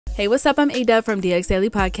Hey, what's up? I'm Ayeeedubb from DX Daily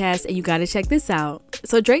Podcast, and you gotta check this out.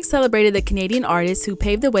 So Drake celebrated the Canadian artist who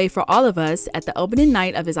paved the way for all of us at the opening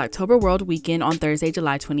night of his October World Weekend on Thursday,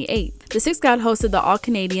 July 28th. The Six God hosted the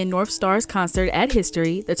all-Canadian North Stars concert at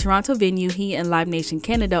History, the Toronto venue he and Live Nation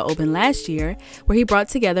Canada opened last year, where he brought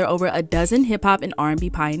together over a dozen hip-hop and R&B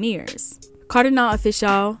pioneers. Cardinal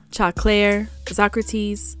Offishall, Choclair,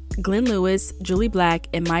 Socrates, Glenn Lewis, Julie Black,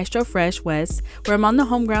 and Maestro Fresh West were among the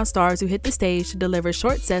homegrown stars who hit the stage to deliver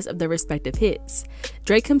short sets of their respective hits.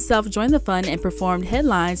 Drake himself joined the fun and performed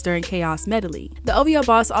headlines during Chaos Medley. The OVO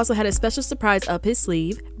boss also had a special surprise up his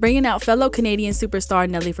sleeve, bringing out fellow Canadian superstar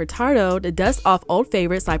Nelly Furtado to dust off old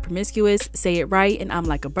favorites like Promiscuous, Say It Right, and I'm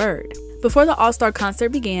Like a Bird. Before the all-star concert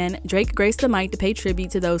began, Drake graced the mic to pay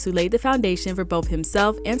tribute to those who laid the foundation for both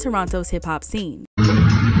himself and Toronto's hip-hop scene.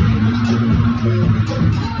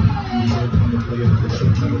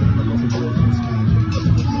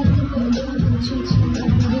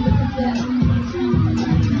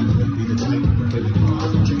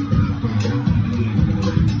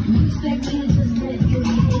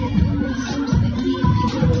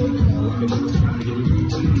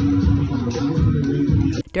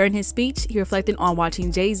 During his speech, he reflected on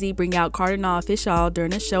watching JAYZ bring out Cardinal Offishall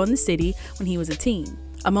during a show in the city when he was a teen,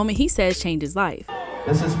 a moment he says changed his life.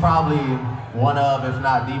 This is probably one of, if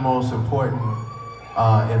not the most important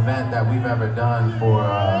event that we've ever done for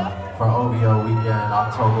OVO weekend,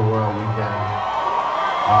 October World Weekend.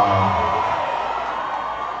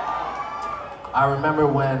 I remember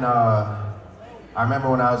when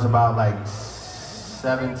I was about like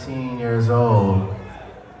 17 years old.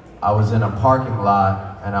 I was in a parking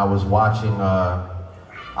lot and I was watching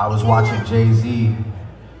JAYZ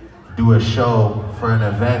do a show for an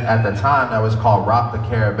event at the time that was called Rock the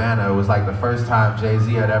Caravana. It was like the first time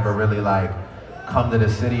JAYZ had ever really like come to the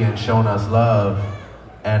city and shown us love.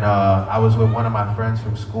 And I was with one of my friends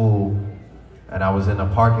from school and I was in the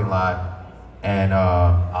parking lot and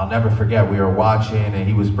I'll never forget, we were watching and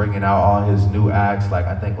he was bringing out all his new acts, like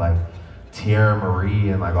I think like Tierra Marie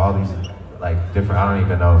and like all these like different, I don't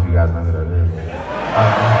even know if you guys know who that is.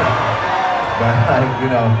 But like, you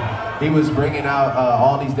know, he was bringing out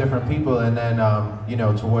all these different people, and then, you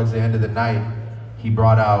know, towards the end of the night, he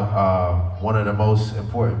brought out one of the most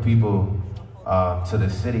important people to the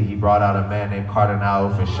city. He brought out a man named Cardinal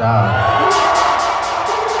Offishall.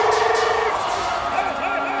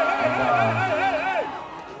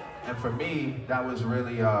 And for me, that was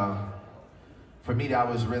really,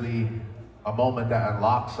 a moment that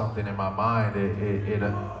unlocked something in my mind.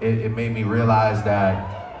 It made me realize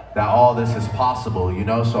that all this is possible, you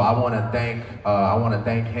know. So I want to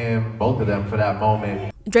thank him, both of them, for that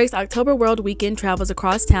moment. Drake's October World Weekend travels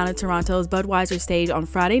across town to Toronto's Budweiser stage on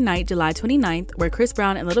Friday night, July 29th, where Chris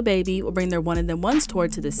Brown and Lil Baby will bring their One of Them Ones tour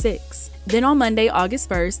to the Six. Then on Monday, August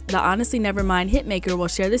 1st, the Honestly Nevermind hitmaker will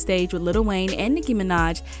share the stage with Lil Wayne and Nicki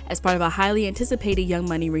Minaj as part of a highly anticipated Young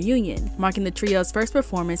Money reunion, marking the trio's first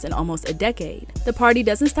performance in almost a decade. The party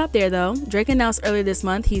doesn't stop there though. Drake announced earlier this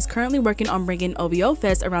month he's currently working on bringing OVO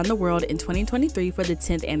Fest around the world in 2023 for the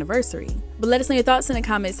 10th anniversary. But let us know your thoughts in the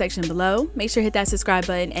comment section below. Make sure to hit that subscribe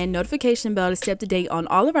button and notification bell to stay up to date on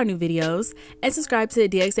all of our new videos, and subscribe to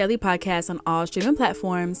the DX Daily Podcast on all streaming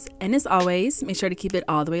platforms. And as always, make sure to keep it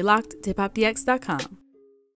all the way locked to HipHopDX.com.